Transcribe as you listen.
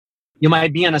You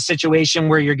might be in a situation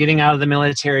where you're getting out of the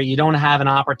military, you don't have an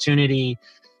opportunity.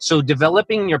 So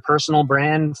developing your personal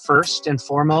brand first and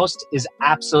foremost is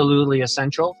absolutely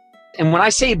essential. And when I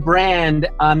say brand,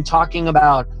 I'm talking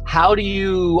about how do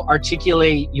you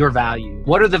articulate your value?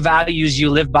 What are the values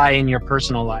you live by in your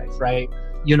personal life, right?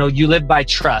 You know, you live by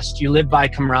trust, you live by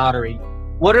camaraderie.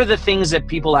 What are the things that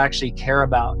people actually care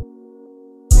about?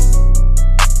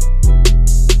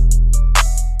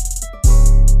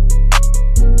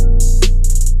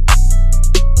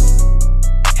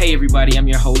 Hey everybody, I'm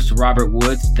your host, Robert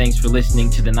Woods. Thanks for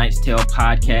listening to the Knight's Tale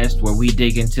podcast, where we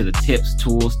dig into the tips,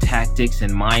 tools, tactics,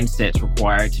 and mindsets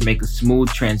required to make a smooth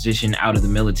transition out of the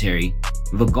military.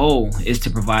 The goal is to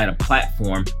provide a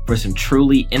platform for some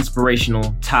truly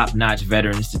inspirational, top-notch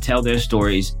veterans to tell their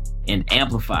stories and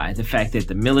amplify the fact that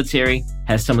the military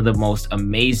has some of the most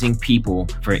amazing people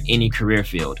for any career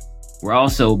field. We're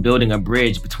also building a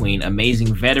bridge between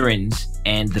amazing veterans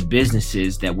and the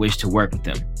businesses that wish to work with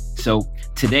them. So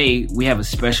today we have a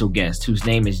special guest whose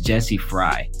name is Jesse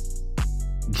Frye.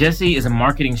 Jesse is a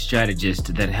marketing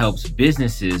strategist that helps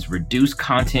businesses reduce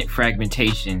content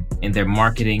fragmentation in their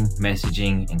marketing,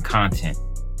 messaging, and content.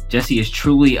 Jesse is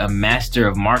truly a master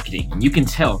of marketing, and you can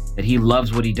tell that he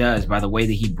loves what he does by the way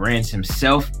that he brands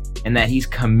himself and that he's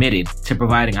committed to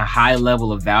providing a high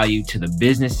level of value to the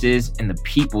businesses and the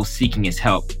people seeking his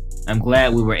help. I'm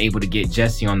glad we were able to get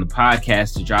Jesse on the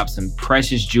podcast to drop some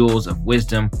precious jewels of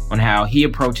wisdom on how he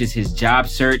approaches his job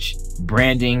search,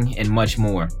 branding, and much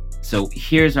more. So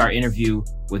here's our interview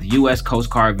with U.S.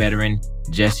 Coast Guard veteran,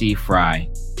 Jesse Frye.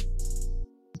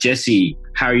 Jesse,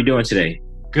 how are you doing today?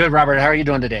 Good, Robert. How are you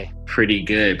doing today? Pretty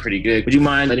good, pretty good. Would you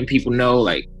mind letting people know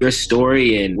like your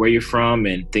story and where you're from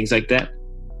and things like that?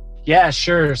 Yeah,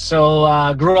 sure.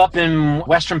 So grew up in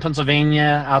Western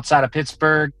Pennsylvania outside of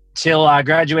Pittsburgh till I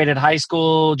graduated high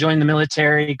school, joined the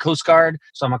military, Coast Guard.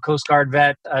 So I'm a Coast Guard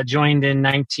vet, joined in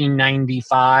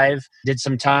 1995, did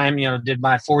some time, did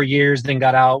my 4 years, then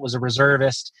got out, was a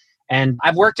reservist. And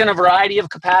I've worked in a variety of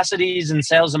capacities in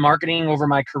sales and marketing over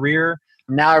my career.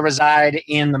 Now I reside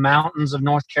in the mountains of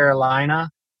North Carolina.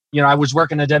 I was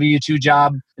working a W-2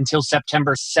 job until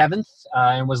September 7th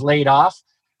and was laid off.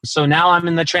 So now I'm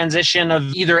in the transition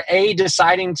of either A,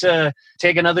 deciding to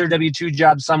take another W-2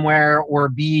 job somewhere, or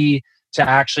B, to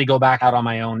actually go back out on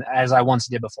my own as I once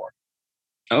did before.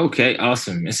 Okay,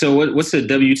 awesome. And so what's a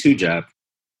W-2 job?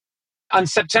 On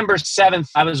September 7th,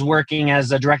 I was working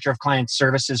as a director of client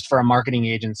services for a marketing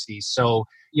agency. So,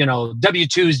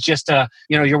 W-2 is just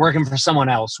you're working for someone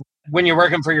else. When you're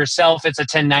working for yourself, it's a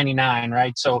 1099,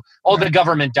 right? So all the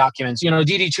government documents,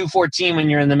 DD-214 when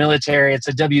you're in the military, it's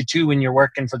a W-2 when you're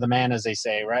working for the man, as they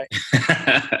say, right?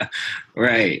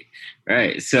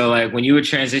 Right. So like when you were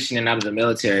transitioning out of the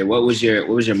military, what was your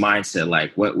mindset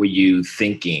like? What were you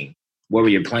thinking? What were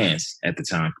your plans at the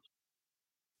time?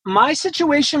 My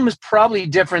situation was probably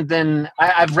different than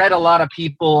I've read a lot of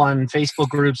people on Facebook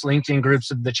groups, LinkedIn groups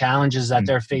of the challenges that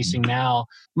they're facing now.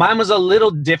 Mine was a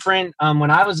little different. When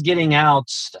I was getting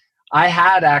out, I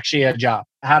had actually a job.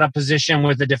 I had a position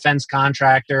with a defense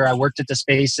contractor. I worked at the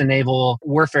Space and Naval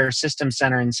Warfare Systems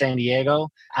Center in San Diego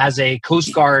as a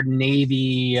Coast Guard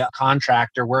Navy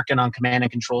contractor working on command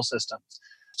and control systems.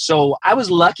 So I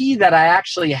was lucky that I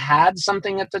actually had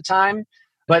something at the time.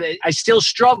 But I still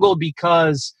struggled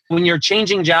because when you're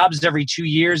changing jobs every 2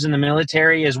 years in the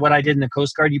military, is what I did in the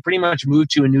Coast Guard, you pretty much move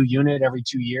to a new unit every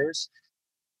 2 years.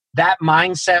 That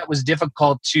mindset was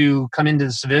difficult to come into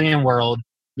the civilian world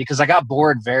because I got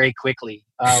bored very quickly.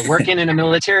 Working in a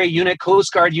military unit,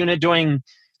 Coast Guard unit, doing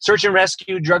search and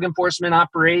rescue, drug enforcement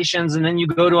operations, and then you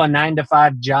go to a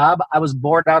 9-to-5 job. I was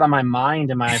bored out of my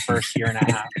mind in my first year and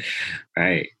a half.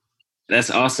 Right. That's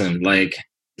awesome. Like,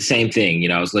 same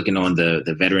thing, I was looking on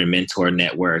the Veteran Mentor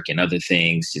Network and other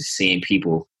things, just seeing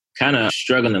people kind of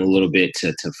struggling a little bit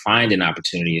to find an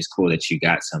opportunity. It's cool that you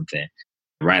got something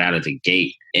right out of the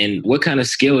gate. And what kind of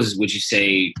skills would you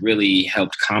say really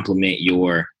helped complement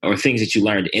or things that you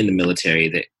learned in the military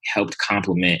that helped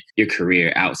complement your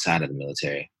career outside of the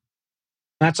military?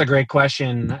 That's a great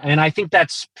question. And I think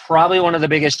that's probably one of the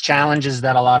biggest challenges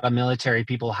that a lot of military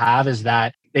people have, is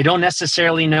that they don't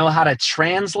necessarily know how to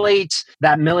translate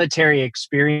that military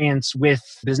experience with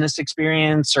business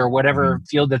experience or whatever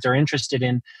field that they're interested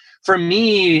in. For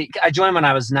me, I joined when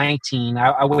I was 19.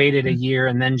 I waited a year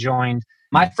and then joined.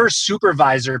 My first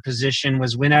supervisor position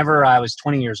was whenever I was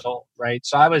 20 years old, right?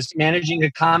 So I was managing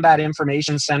a combat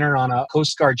information center on a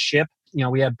Coast Guard ship.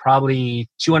 We had probably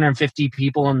 250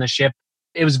 people on the ship.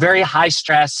 It was very high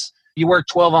stress. You work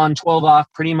 12 on, 12 off,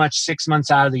 pretty much 6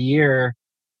 months out of the year.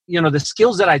 the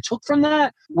skills that I took from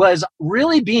that was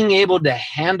really being able to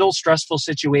handle stressful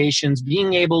situations,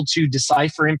 being able to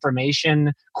decipher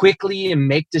information quickly and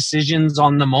make decisions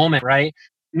on the moment, right?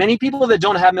 Many people that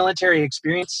don't have military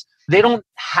experience, they don't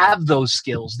have those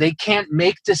skills. They can't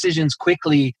make decisions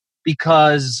quickly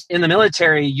because in the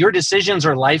military, your decisions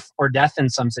are life or death in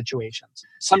some situations.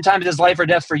 Sometimes it's life or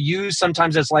death for you.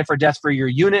 Sometimes it's life or death for your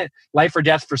unit, life or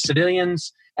death for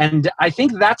civilians. And I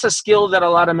think that's a skill that a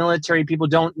lot of military people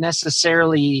don't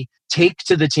necessarily take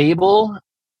to the table.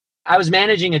 I was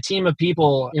managing a team of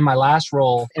people in my last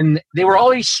role, and they were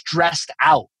always stressed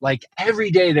out. Like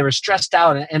every day they were stressed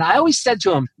out. And I always said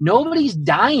to them, nobody's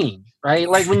dying, right?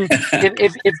 Like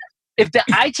if the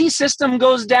IT system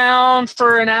goes down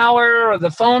for an hour, or the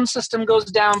phone system goes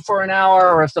down for an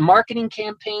hour, or if the marketing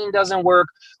campaign doesn't work,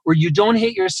 or you don't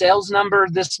hit your sales number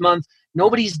this month,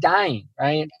 nobody's dying,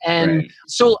 right? And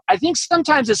so I think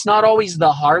sometimes it's not always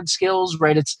the hard skills,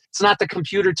 right? It's not the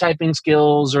computer typing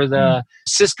skills or the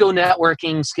Cisco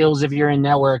networking skills if you're in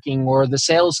networking, or the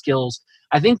sales skills.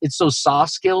 I think it's those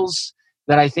soft skills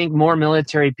that I think more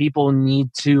military people need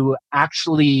to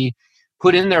actually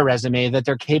put in their resume that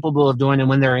they're capable of doing. And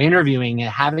when they're interviewing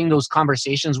and having those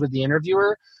conversations with the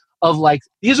interviewer of like,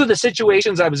 these are the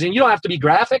situations I was in. You don't have to be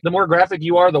graphic. The more graphic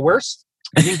you are, the worse.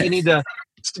 I think you need to,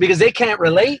 because they can't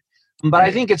relate. But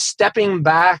I think it's stepping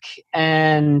back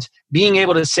and being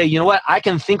able to say, you know what, I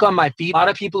can think on my feet. A lot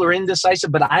of people are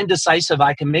indecisive, but I'm decisive.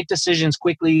 I can make decisions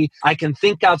quickly. I can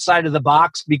think outside of the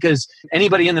box, because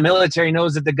anybody in the military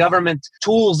knows that the government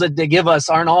tools that they give us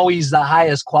aren't always the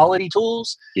highest quality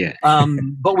tools. Yeah.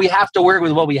 But we have to work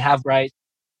with what we have, right?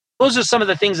 Those are some of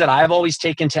the things that I've always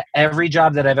taken to every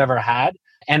job that I've ever had.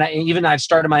 And I've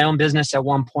started my own business at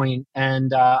one point,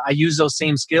 and I use those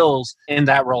same skills in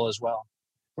that role as well.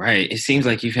 Right. It seems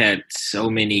like you've had so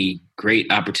many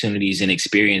great opportunities and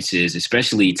experiences,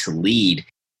 especially to lead.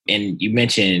 And you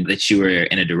mentioned that you were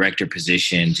in a director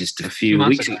position just a few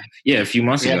weeks ago. Yeah, a few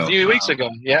months ago. A few weeks ago.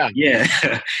 Yeah. Yeah.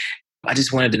 I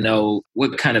just wanted to know,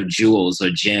 what kind of jewels or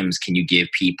gems can you give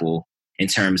people in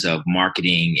terms of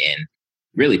marketing and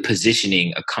really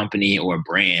positioning a company or a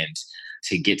brand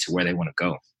to get to where they want to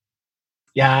go?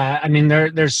 Yeah, I mean,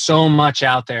 there's so much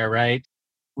out there, right?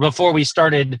 Before we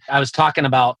started, I was talking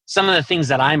about some of the things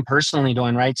that I'm personally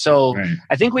doing, right? So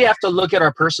I think we have to look at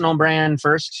our personal brand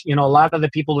first. A lot of the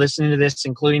people listening to this,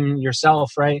 including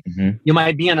yourself, right? Mm-hmm. You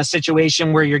might be in a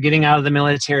situation where you're getting out of the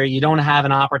military. You don't have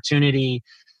an opportunity.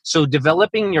 So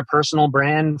developing your personal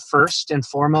brand first and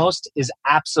foremost is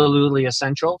absolutely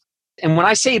essential. And when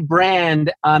I say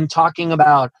brand, I'm talking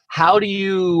about, how do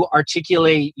you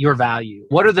articulate your value?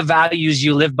 What are the values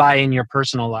you live by in your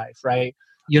personal life, right?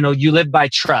 You live by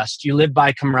trust, you live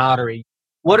by camaraderie.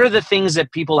 What are the things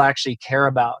that people actually care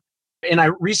about? And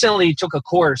I recently took a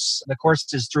course. The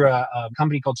course is through a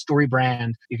company called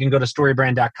StoryBrand. You can go to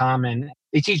storybrand.com, and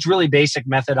they teach really basic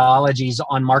methodologies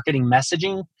on marketing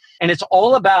messaging. And it's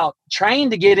all about trying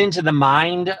to get into the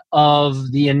mind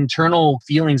of the internal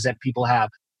feelings that people have.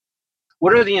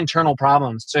 What are the internal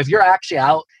problems? So if you're actually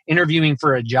out interviewing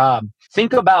for a job,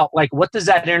 think about, like, what does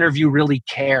that interview really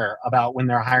care about when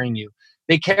they're hiring you?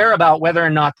 They care about whether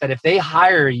or not that if they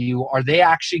hire you, are they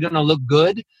actually going to look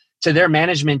good to their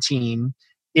management team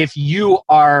if you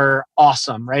are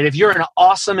awesome, right? If you're an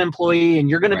awesome employee and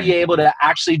you're going to be able to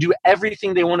actually do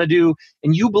everything they want to do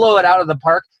and you blow it out of the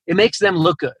park, it makes them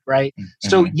look good, right? Mm-hmm.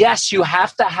 So yes, you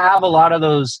have to have a lot of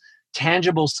those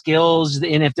tangible skills.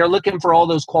 And if they're looking for all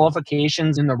those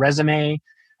qualifications in the resume,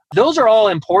 those are all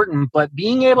important, but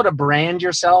being able to brand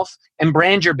yourself and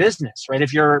brand your business, right?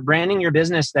 If you're branding your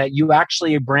business, that you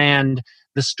actually brand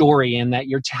the story and that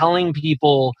you're telling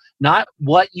people not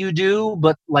what you do,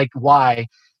 but like why.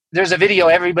 There's a video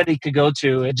everybody could go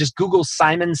to. Just Google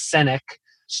Simon Sinek,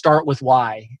 Start With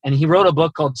Why. And he wrote a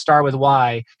book called Start With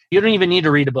Why. You don't even need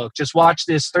to read a book. Just watch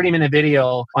this 30-minute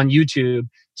video on YouTube,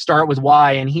 Start With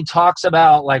Why. And he talks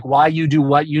about like why you do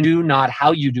what you do, not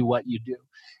how you do what you do.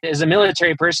 As a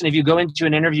military person, if you go into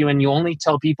an interview and you only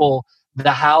tell people the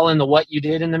how and the what you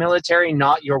did in the military,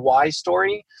 not your why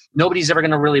story, nobody's ever going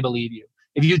to really believe you.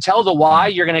 If you tell the why,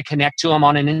 you're going to connect to them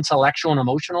on an intellectual and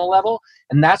emotional level.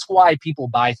 And that's why people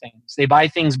buy things. They buy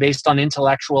things based on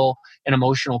intellectual and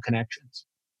emotional connections.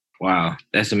 Wow,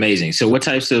 that's amazing. So what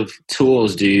types of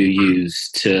tools do you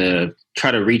use to try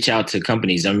to reach out to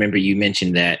companies? I remember you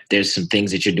mentioned that there's some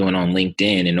things that you're doing on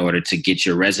LinkedIn in order to get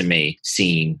your resume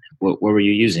seen. What were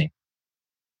you using?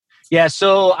 Yeah,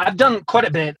 so I've done quite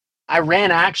a bit. I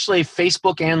ran actually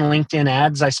Facebook and LinkedIn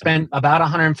ads. I spent about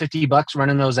 $150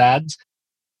 running those ads.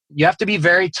 You have to be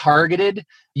very targeted.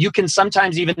 You can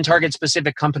sometimes even target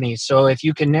specific companies. So if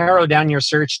you can narrow down your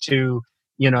search to,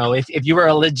 If you were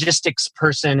a logistics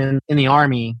person in the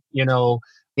Army,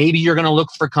 maybe you're going to look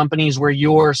for companies where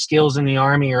your skills in the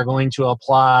Army are going to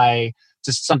apply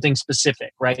to something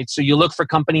specific, right? So you look for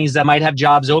companies that might have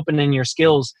jobs open in your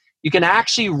skills. You can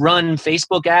actually run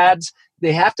Facebook ads.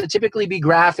 They have to typically be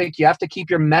graphic. You have to keep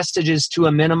your messages to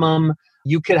a minimum.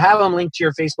 You could have them linked to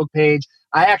your Facebook page.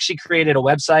 I actually created a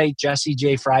website,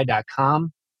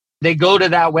 jessejfrye.com. They go to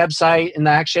that website and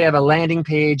I actually have a landing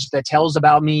page that tells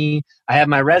about me. I have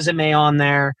my resume on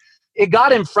there. It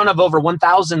got in front of over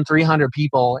 1,300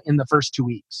 people in the first 2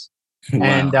 weeks. Wow.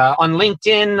 And on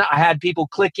LinkedIn, I had people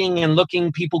clicking and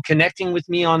looking, people connecting with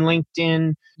me on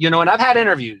LinkedIn, and I've had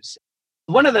interviews.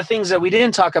 One of the things that we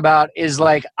didn't talk about is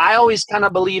I always kind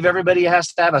of believe everybody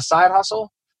has to have a side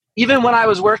hustle. Even when I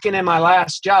was working in my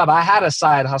last job, I had a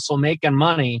side hustle making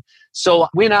money. So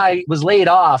when I was laid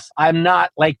off, I'm not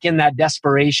in that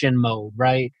desperation mode,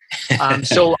 right?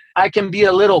 So I can be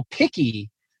a little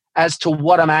picky as to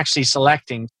what I'm actually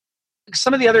selecting.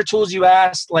 Some of the other tools you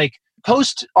asked,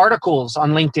 post articles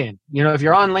on LinkedIn. If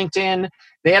you're on LinkedIn,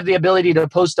 they have the ability to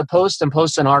post a post and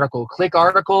post an article. Click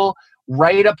article,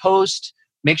 write a post,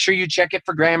 make sure you check it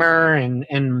for grammar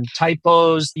and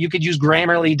typos. You could use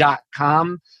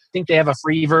grammarly.com. I think they have a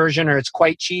free version or it's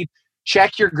quite cheap.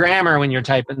 Check your grammar when you're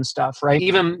typing stuff, right?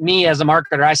 Even me as a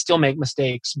marketer, I still make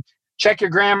mistakes. Check your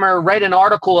grammar, write an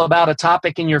article about a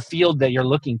topic in your field that you're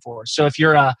looking for. So if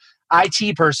you're a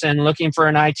IT person looking for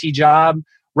an IT job,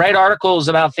 write articles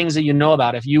about things that you know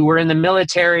about. If you were in the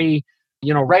military,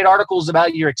 write articles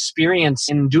about your experience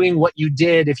in doing what you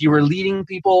did. If you were leading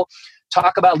people,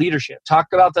 talk about leadership. Talk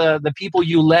about the people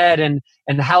you led and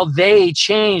how they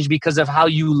changed because of how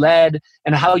you led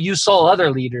and how you saw other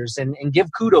leaders and give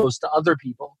kudos to other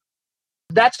people.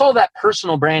 That's all that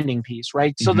personal branding piece,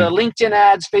 right? Mm-hmm. So the LinkedIn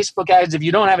ads, Facebook ads, if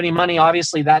you don't have any money,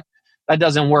 obviously that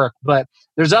doesn't work. But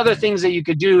there's other things that you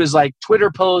could do is Twitter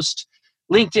post,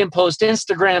 LinkedIn post,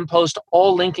 Instagram post,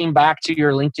 all linking back to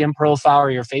your LinkedIn profile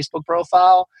or your Facebook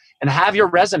profile and have your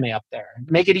resume up there.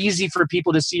 Make it easy for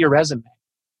people to see your resume.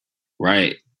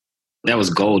 Right. That was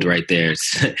gold right there.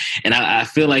 And I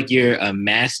feel like you're a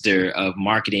master of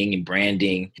marketing and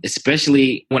branding,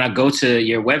 especially when I go to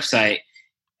your website.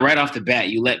 Right off the bat,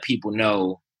 you let people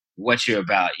know what you're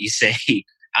about. You say,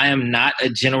 I am not a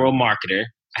general marketer.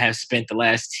 I have spent the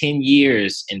last 10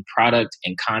 years in product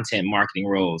and content marketing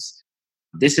roles.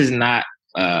 This is not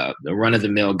the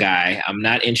run-of-the-mill guy. I'm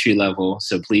not entry level,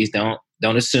 so please don't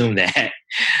assume that.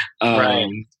 Right.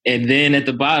 And then at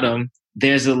the bottom,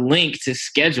 there's a link to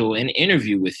schedule an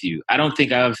interview with you. I don't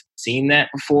think I've seen that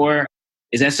before.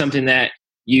 Is that something that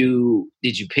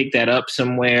did you pick that up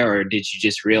somewhere, or did you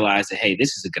just realize that, hey,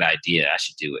 this is a good idea, I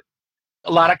should do it?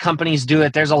 A lot of companies do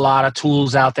it. There's a lot of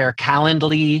tools out there.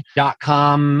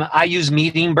 Calendly.com. I use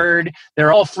Meetingbird.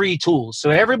 They're all free tools. So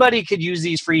everybody could use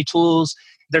these free tools.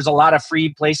 There's a lot of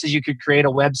free places you could create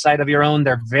a website of your own.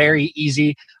 They're very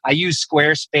easy. I use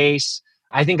Squarespace.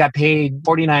 I think I paid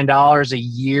 $49 a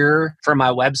year for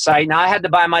my website. Now I had to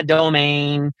buy my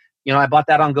domain. I bought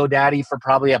that on GoDaddy for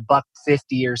probably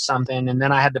 $1.50 or something. And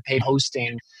then I had to pay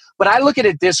hosting. But I look at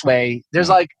it this way.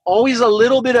 There's always a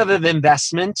little bit of an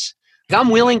investment. I'm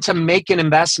willing to make an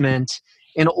investment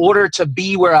in order to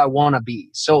be where I want to be.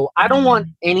 So I don't want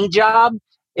any job.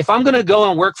 If I'm going to go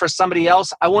and work for somebody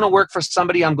else, I want to work for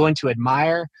somebody I'm going to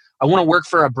admire. I want to work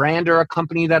for a brand or a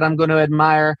company that I'm going to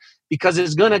admire because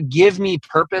it's going to give me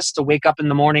purpose to wake up in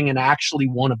the morning and actually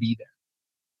want to be there.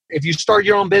 If you start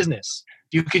your own business,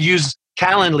 you could use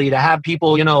Calendly to have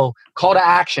people, call to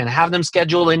action, have them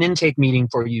schedule an intake meeting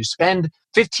for you. Spend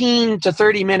 15 to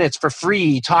 30 minutes for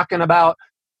free talking about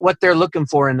what they're looking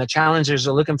for and the challenges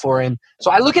they're looking for. And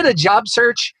so I look at a job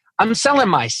search, I'm selling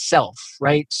myself,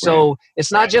 right? So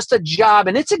it's not just a job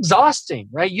and it's exhausting,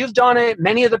 right? You've done it.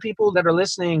 Many of the people that are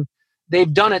listening,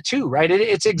 they've done it too, right?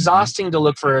 It's exhausting to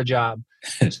look for a job.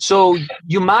 So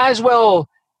you might as well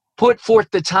put forth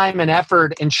the time and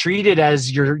effort and treat it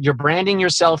as you're branding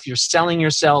yourself, you're selling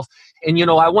yourself. And,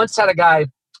 I once had a guy,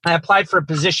 I applied for a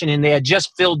position and they had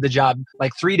just filled the job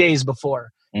 3 days before.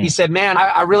 He said, man,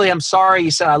 I really am sorry. He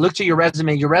said, I looked at your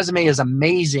resume. Your resume is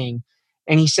amazing.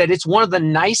 And he said, it's one of the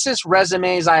nicest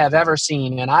resumes I have ever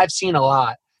seen. And I've seen a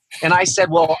lot. And I said,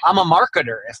 well, I'm a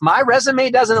marketer. If my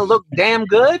resume doesn't look damn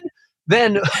good,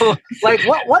 then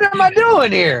what am I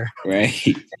doing here? Right.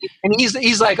 And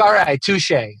he's like, all right,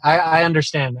 touche. I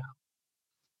understand now.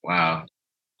 Wow.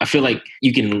 I feel like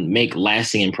you can make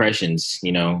lasting impressions,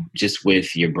 just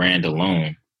with your brand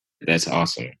alone. That's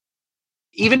awesome.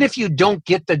 Even if you don't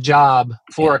get the job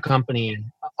for a company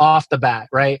off the bat,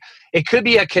 right? It could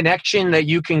be a connection that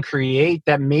you can create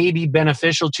that may be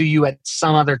beneficial to you at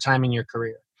some other time in your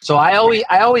career. So I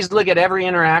always look at every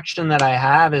interaction that I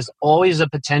have as always a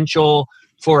potential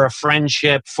for a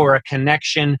friendship, for a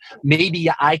connection. Maybe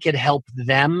I could help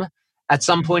them at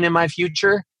some point in my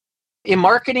future. In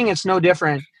marketing, it's no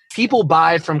different. People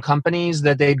buy from companies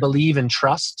that they believe and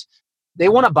trust. They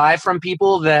want to buy from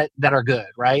people that are good,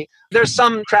 right? There's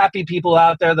some crappy people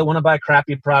out there that want to buy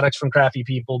crappy products from crappy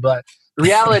people, but the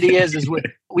reality is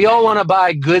we all want to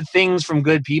buy good things from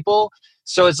good people.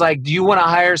 So it's like, do you want to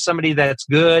hire somebody that's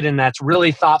good and that's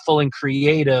really thoughtful and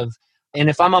creative? And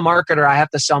if I'm a marketer, I have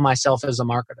to sell myself as a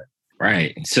marketer.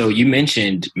 Right. So you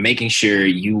mentioned making sure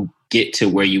you get to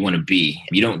where you want to be.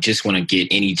 You don't just want to get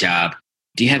any job.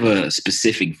 Do you have a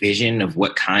specific vision of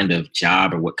what kind of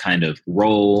job or what kind of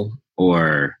role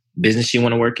or business you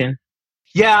want to work in?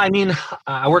 Yeah, I mean,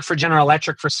 I worked for General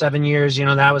Electric for 7 years.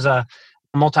 That was a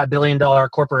multi-billion-dollar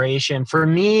corporation. For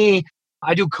me,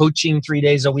 I do coaching 3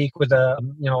 days a week with a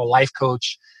life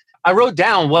coach. I wrote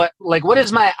down what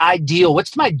is my ideal,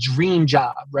 what's my dream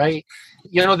job, right?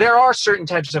 There are certain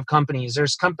types of companies.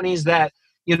 There's companies that,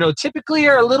 typically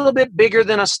are a little bit bigger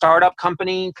than a startup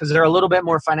company because they're a little bit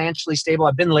more financially stable.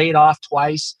 I've been laid off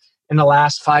twice in the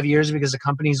last 5 years because the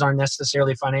companies aren't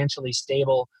necessarily financially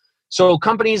stable. So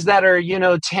companies that are,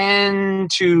 10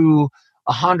 to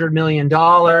 $100 million,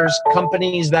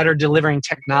 companies that are delivering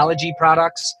technology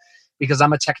products, because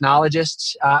I'm a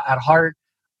technologist at heart,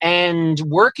 and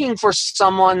working for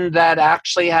someone that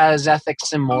actually has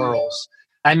ethics and morals.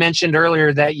 I mentioned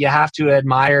earlier that you have to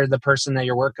admire the person that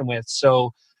you're working with.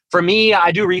 So for me,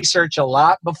 I do research a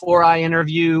lot before I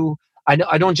interview.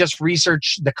 I don't just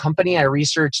research the company. I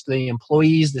research the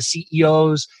employees, the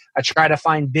CEOs. I try to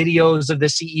find videos of the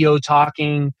CEO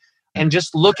talking and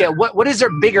just look at what is their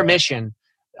bigger mission.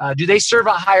 Do they serve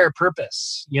a higher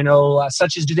purpose?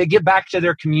 Such as, do they give back to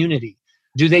their community?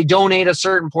 Do they donate a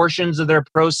certain portions of their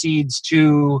proceeds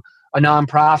to a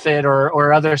nonprofit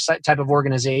or other type of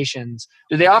organizations?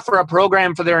 Do they offer a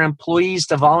program for their employees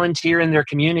to volunteer in their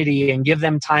community and give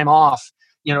them time off,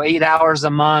 8 hours a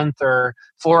month or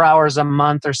 4 hours a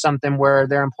month or something, where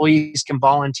their employees can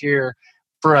volunteer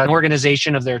for an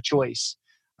organization of their choice?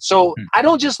 So I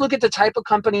don't just look at the type of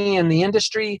company and the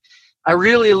industry. I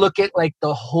really look at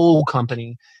the whole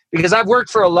company, because I've worked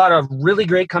for a lot of really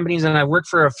great companies and I've worked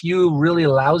for a few really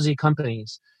lousy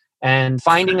companies. And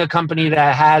finding a company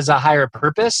that has a higher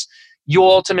purpose, you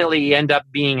ultimately end up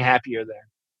being happier there.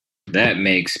 That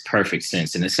makes perfect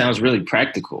sense. And it sounds really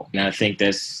practical. And I think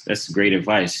that's great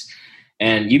advice.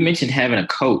 And you mentioned having a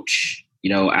coach.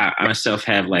 I myself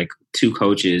have 2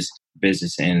 coaches,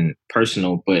 business and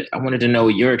personal, but I wanted to know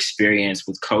your experience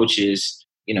with coaches,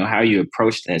 how you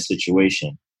approach that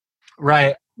situation.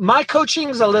 Right. My coaching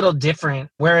is a little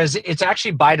different, whereas it's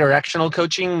actually bidirectional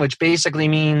coaching, which basically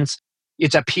means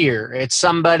it's a peer. It's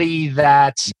somebody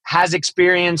that has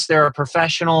experience. They're a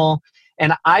professional,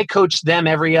 and I coach them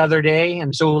every other day.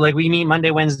 And so we meet Monday,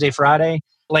 Wednesday, Friday.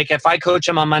 If I coach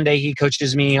him on Monday, he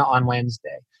coaches me on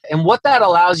Wednesday. And what that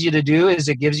allows you to do is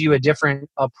it gives you a different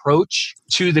approach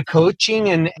to the coaching.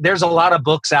 And there's a lot of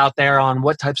books out there on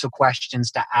what types of questions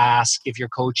to ask if you're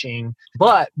coaching.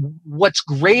 But what's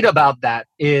great about that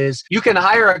is you can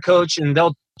hire a coach and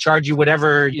they'll charge you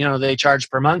whatever, they charge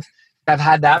per month. I've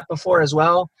had that before as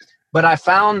well. But I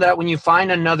found that when you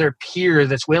find another peer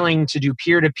that's willing to do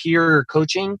peer-to-peer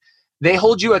coaching, they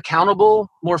hold you accountable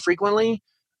more frequently,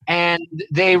 and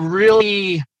they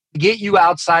really get you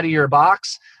outside of your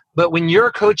box. But when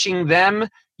you're coaching them,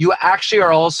 you actually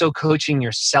are also coaching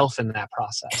yourself in that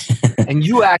process. And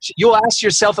you'll ask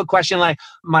yourself a question. Like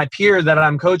my peer that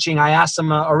I'm coaching, I asked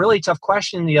him a really tough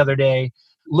question the other day,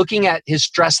 looking at his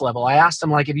stress level. I asked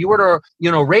him, if you were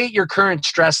to, rate your current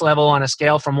stress level on a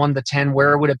scale from 1 to 10,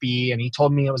 where would it be? And he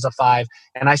told me it was a 5.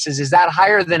 And I says, is that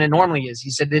higher than it normally is? He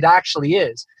said, it actually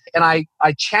is. And I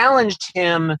challenged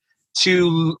him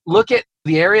to look at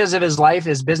the areas of his life,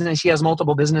 his business. He has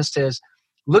multiple businesses.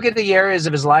 Look at the areas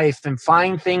of his life and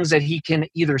find things that he can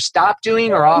either stop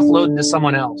doing or offload to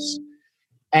someone else.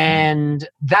 And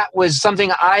that was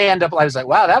something I was like,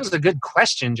 wow, that was a good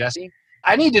question, Jesse.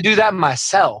 I need to do that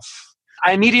myself.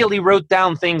 I immediately wrote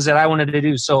down things that I wanted to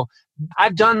do. So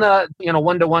I've done the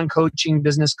one-to-one coaching,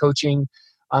 business coaching,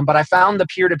 but I found the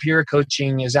peer-to-peer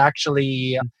coaching is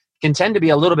actually can tend to be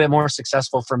a little bit more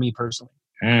successful for me personally.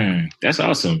 That's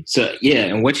awesome. So yeah,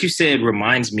 and what you said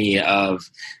reminds me of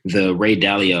the Ray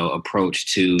Dalio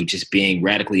approach to just being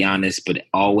radically honest, but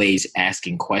always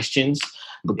asking questions.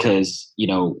 Because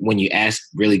when you ask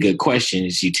really good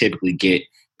questions, you typically get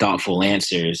thoughtful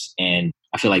answers, and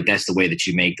I feel like that's the way that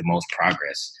you make the most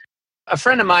progress. A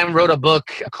friend of mine wrote a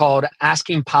book called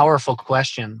Asking Powerful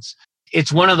Questions.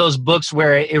 It's one of those books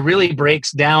where it really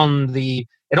breaks down the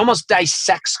it almost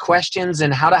dissects questions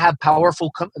and how to have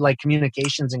powerful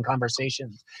communications and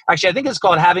conversations. Actually, I think it's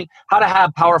called How to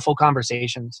Have Powerful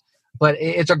Conversations. But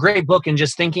it's a great book in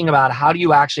just thinking about how do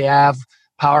you actually have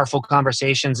powerful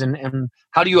conversations and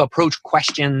how do you approach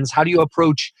questions? How do you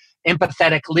approach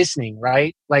empathetic listening,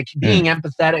 right? Like being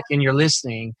empathetic in your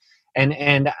listening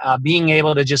and being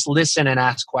able to just listen and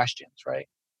ask questions, right?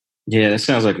 Yeah, that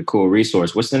sounds like a cool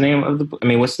resource. What's the name of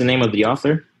the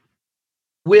author?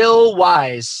 Will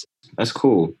Wise. That's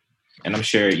cool. And I'm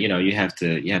sure, you have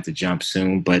to jump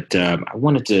soon, but I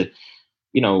wanted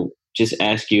to, just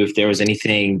ask you if there was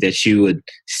anything that you would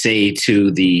say to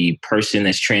the person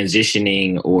that's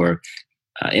transitioning or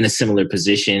in a similar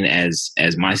position as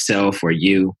myself or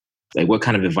you. Like, what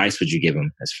kind of advice would you give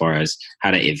them as far as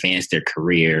how to advance their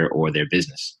career or their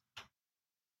business?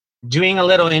 Doing a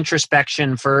little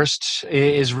introspection first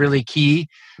is really key.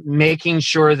 Making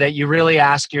sure that you really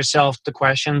ask yourself the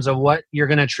questions of what you're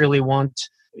going to truly want,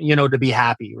 to be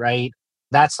happy, right?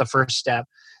 That's the first step.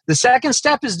 The second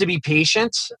step is to be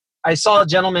patient. I saw a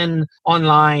gentleman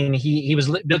online. He was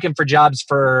looking for jobs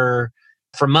for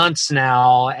months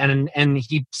now, and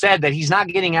he said that he's not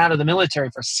getting out of the military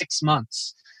for 6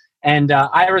 months. And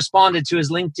I responded to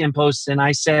his LinkedIn post and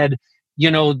I said,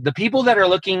 the people that are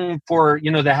looking for,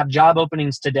 that have job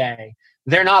openings today,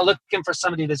 they're not looking for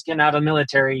somebody that's getting out of the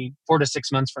military 4 to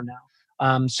 6 months from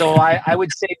now. So I would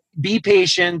say be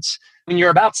patient. When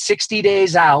you're about 60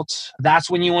 days out, that's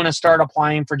when you want to start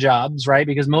applying for jobs, right?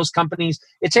 Because most companies,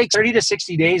 it takes 30 to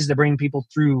 60 days to bring people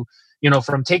through,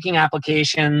 from taking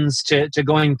applications to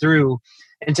going through,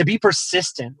 and to be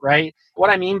persistent, right? What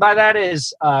I mean by that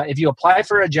is if you apply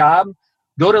for a job,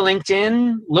 go to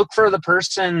LinkedIn, look for the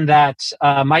person that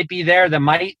might be there, that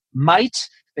might,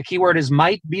 the keyword is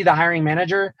might be the hiring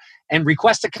manager, and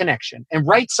request a connection and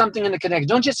write something in the connect.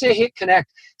 Don't just say hit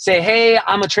connect. Say, hey,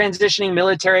 I'm a transitioning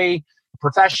military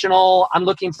professional. I'm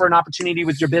looking for an opportunity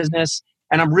with your business,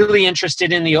 and I'm really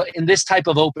interested in this type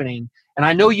of opening. And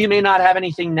I know you may not have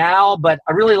anything now, but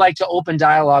I really like to open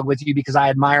dialogue with you because I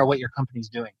admire what your company's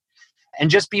doing. And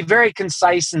just be very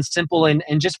concise and simple, and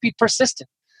just be persistent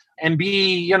and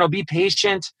be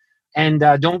patient, and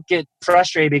don't get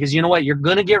frustrated, because you know what? You're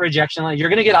going to get rejection letters. You're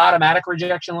going to get automatic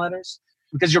rejection letters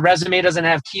because your resume doesn't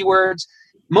have keywords.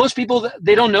 Most people,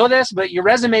 they don't know this, but your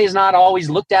resume is not always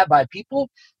looked at by people.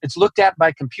 It's looked at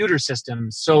by computer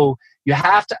systems. So you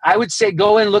have to, I would say,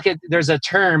 go and look at, there's a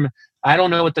term, I don't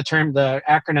know what the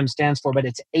acronym stands for, but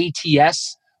it's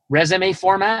ATS, resume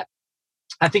format.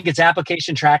 I think it's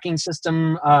application tracking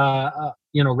system,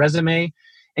 resume.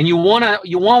 And you want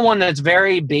one that's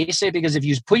very basic, because if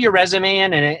you put your resume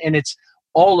in and it's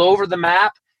all over the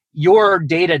map, your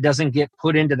data doesn't get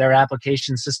put into their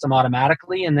application system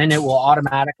automatically, and then it will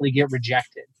automatically get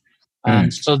rejected.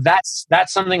 So that's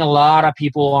something a lot of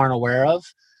people aren't aware of.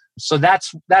 So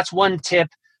that's one tip.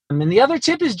 And the other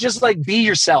tip is just like be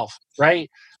yourself, right?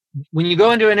 When you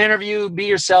go into an interview, be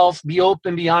yourself, be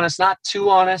open, be honest, not too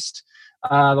honest.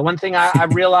 The one thing I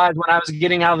realized when I was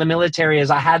getting out of the military is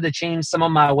I had to change some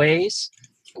of my ways.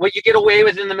 What you get away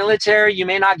with in the military, you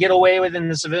may not get away with in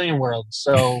the civilian world.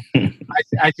 So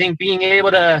I think being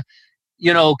able to,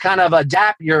 kind of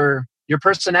adapt your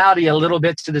personality a little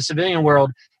bit to the civilian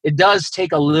world, it does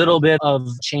take a little bit of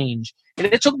change. And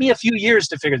it took me a few years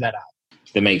to figure that out.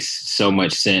 That makes so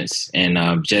much sense.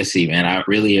 And Jesse, man, I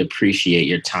really appreciate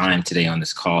your time today on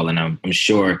this call. And I'm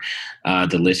sure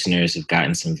the listeners have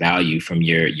gotten some value from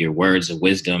your words of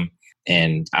wisdom.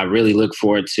 And I really look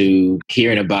forward to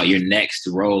hearing about your next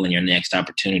role and your next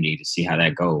opportunity to see how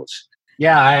that goes.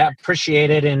 Yeah, I appreciate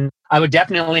it. And I would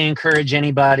definitely encourage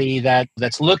anybody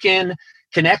that's looking,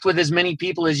 connect with as many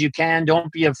people as you can.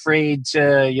 Don't be afraid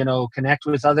to, connect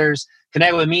with others.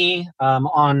 Connect with me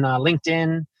on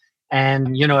LinkedIn.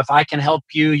 And, if I can help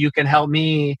you, you can help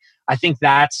me. I think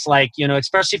that's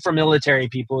especially for military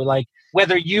people, like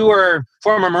whether you are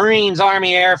former Marines,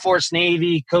 Army, Air Force,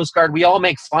 Navy, Coast Guard, we all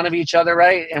make fun of each other,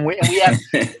 right? And we have,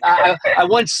 I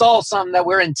once saw something that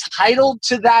we're entitled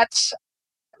to that,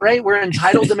 right? We're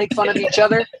entitled to make fun of each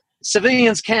other.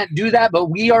 Civilians can't do that, but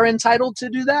we are entitled to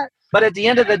do that. But at the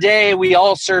end of the day, we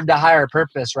all served a higher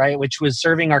purpose, right? Which was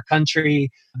serving our country,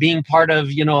 being part of,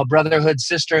 a brotherhood,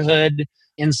 sisterhood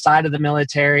inside of the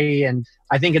military. And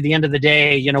I think at the end of the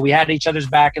day, we had each other's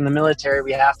back in the military.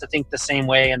 We have to think the same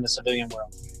way in the civilian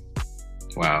world.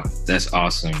 Wow, that's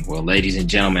awesome. Well, ladies and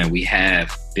gentlemen, we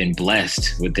have been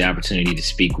blessed with the opportunity to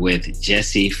speak with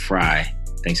Jesse Frye.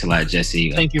 Thanks a lot,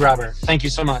 Jesse. Thank you, Robert. Thank you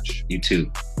so much. You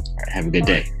too. All right, have a good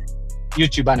day. You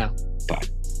too. Bye now. Bye.